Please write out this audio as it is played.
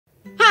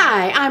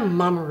Hi, I'm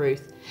Mama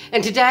Ruth,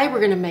 and today we're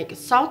going to make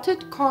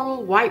salted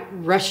caramel white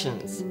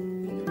Russians.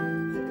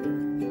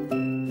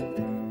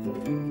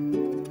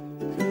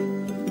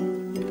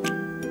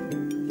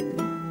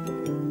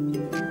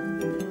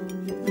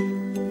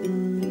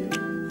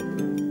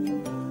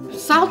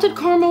 Salted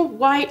caramel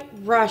white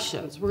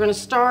Russians. We're going to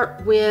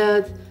start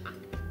with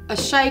a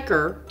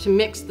shaker to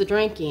mix the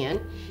drink in,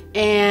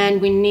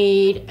 and we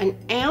need an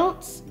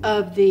ounce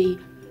of the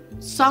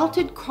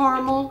salted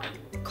caramel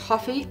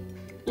coffee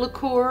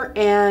liqueur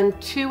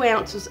and 2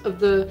 ounces of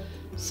the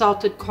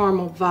salted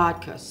caramel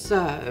vodka.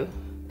 So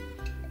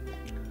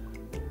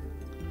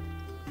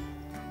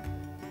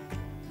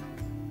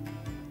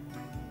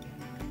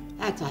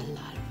that's a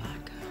lot of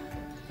vodka.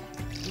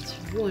 It's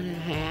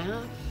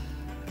 1.5.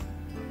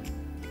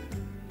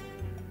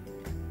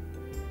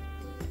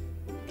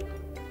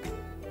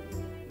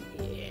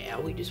 Yeah,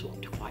 we just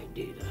won't quite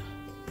do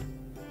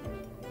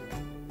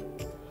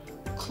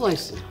that.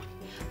 Close enough.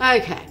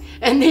 Okay,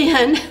 and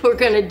then we're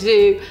going to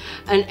do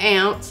an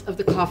ounce of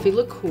the coffee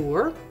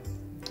liqueur.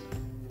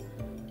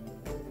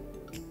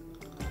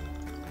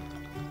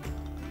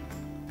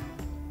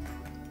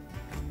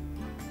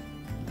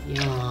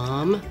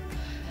 Yum.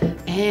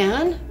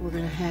 And we're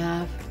going to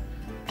have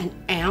an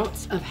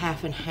ounce of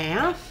half and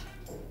half.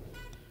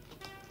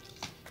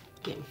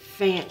 Getting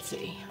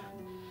fancy.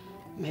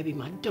 Maybe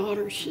my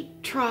daughter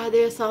should try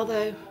this,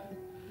 although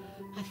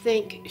I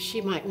think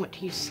she might want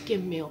to use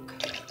skim milk.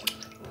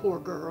 Poor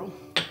girl.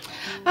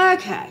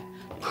 Okay,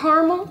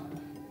 caramel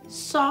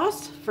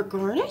sauce for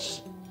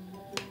garnish.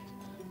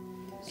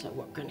 So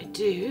what we're gonna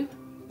do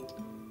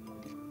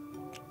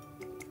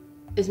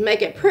is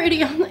make it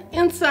pretty on the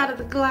inside of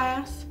the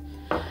glass.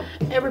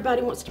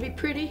 Everybody wants to be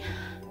pretty.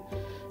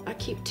 I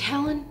keep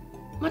telling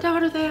my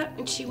daughter that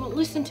and she won't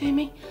listen to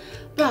me,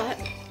 but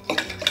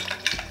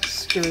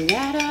stir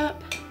that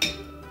up.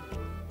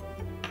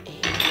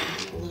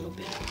 And a little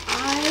bit of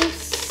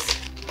ice,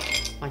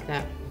 like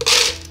that.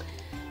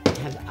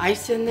 Have the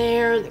ice in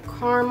there, the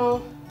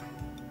caramel,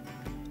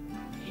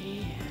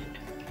 and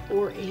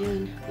pour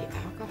in the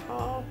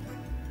alcohol.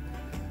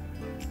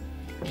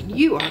 And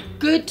you are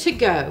good to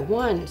go.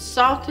 One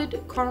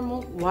salted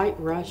caramel white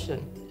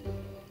Russian.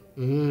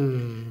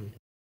 Mmm.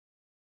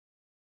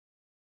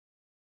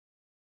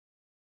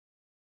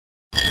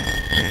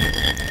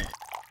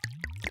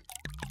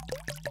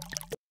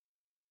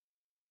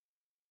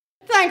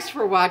 Thanks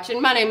for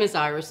watching. My name is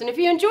Iris, and if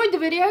you enjoyed the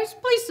videos,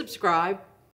 please subscribe.